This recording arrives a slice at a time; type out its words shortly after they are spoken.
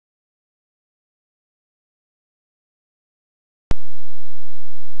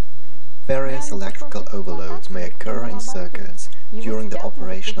Various electrical overloads may occur in circuits during the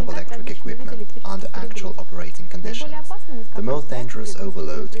operation of electric equipment under actual operating conditions. The most dangerous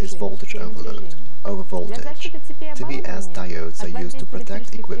overload is voltage overload, overvoltage. TVS diodes are used to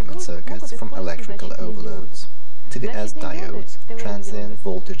protect equipment circuits from electrical overloads. TVS diodes, transient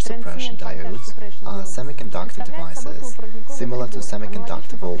voltage suppression diodes, are semiconductor devices, similar to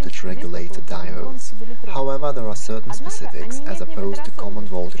semiconductor voltage regulator diodes. However, there are certain specifics as opposed to common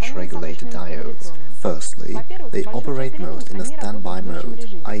voltage regulator diodes. Firstly, they operate most in a standby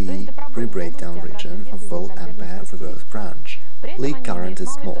mode, i.e., pre-breakdown region of volt-ampere reverse branch. Leak current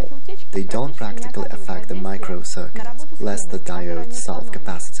is small. They don't practically affect the microcircuit, less the diode's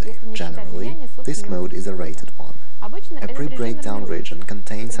self-capacity. Generally, this mode is a rated one. A pre-breakdown region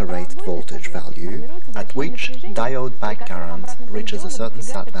contains a rated voltage value, at which diode back current reaches a certain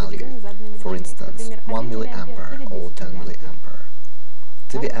set value, for instance 1 mA or 10 mA.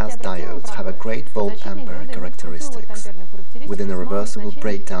 TVS diodes have a great volt-ampere characteristics, within a reversible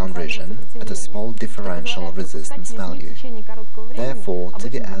breakdown region at a small differential resistance value. Therefore,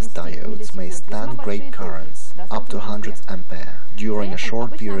 TVS diodes may stand great currents, up to 100 A, during a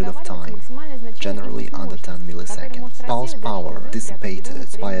short period of time, generally under 10 milliseconds. Pulse power dissipated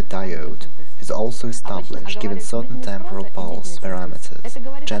by a diode is also established given certain temporal pulse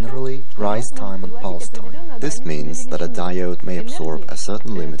parameters, generally rise time and pulse time. This means that a diode may absorb a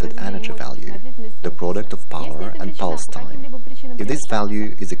certain limited energy value, the product of power and pulse time. If this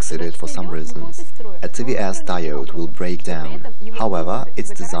value is exceeded for some reasons, a TVS diode will break down. However,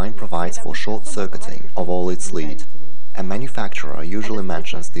 its design provides for short-circuiting of all its lead. A manufacturer usually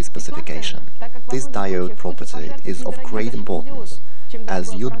mentions this specification. This diode property is of great importance,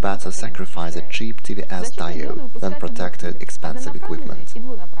 as you'd better sacrifice a cheap TVS diode than protected expensive equipment.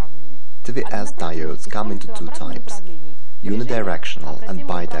 TVS diodes come into two types: unidirectional and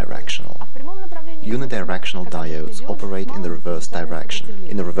bidirectional. Unidirectional diodes operate in the reverse direction,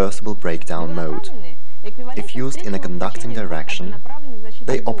 in a reversible breakdown mode. If used in a conducting direction,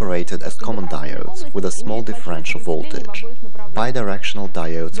 they operated as common diodes with a small differential voltage. Bidirectional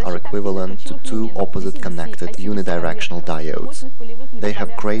diodes are equivalent to two opposite connected unidirectional diodes. They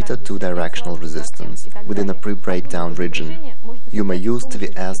have greater two-directional resistance within a pre-breakdown region. You may use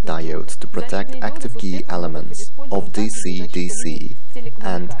TVS diodes to protect active key elements of DC-DC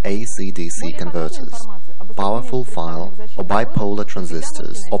and AC-DC converters, powerful file or bipolar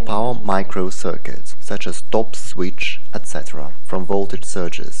transistors, or power microcircuits such as stop switch, etc., from voltage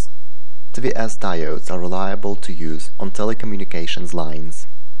surges. TVS diodes are reliable to use on telecommunications lines.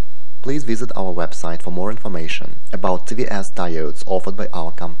 Please visit our website for more information about TVS diodes offered by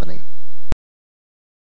our company.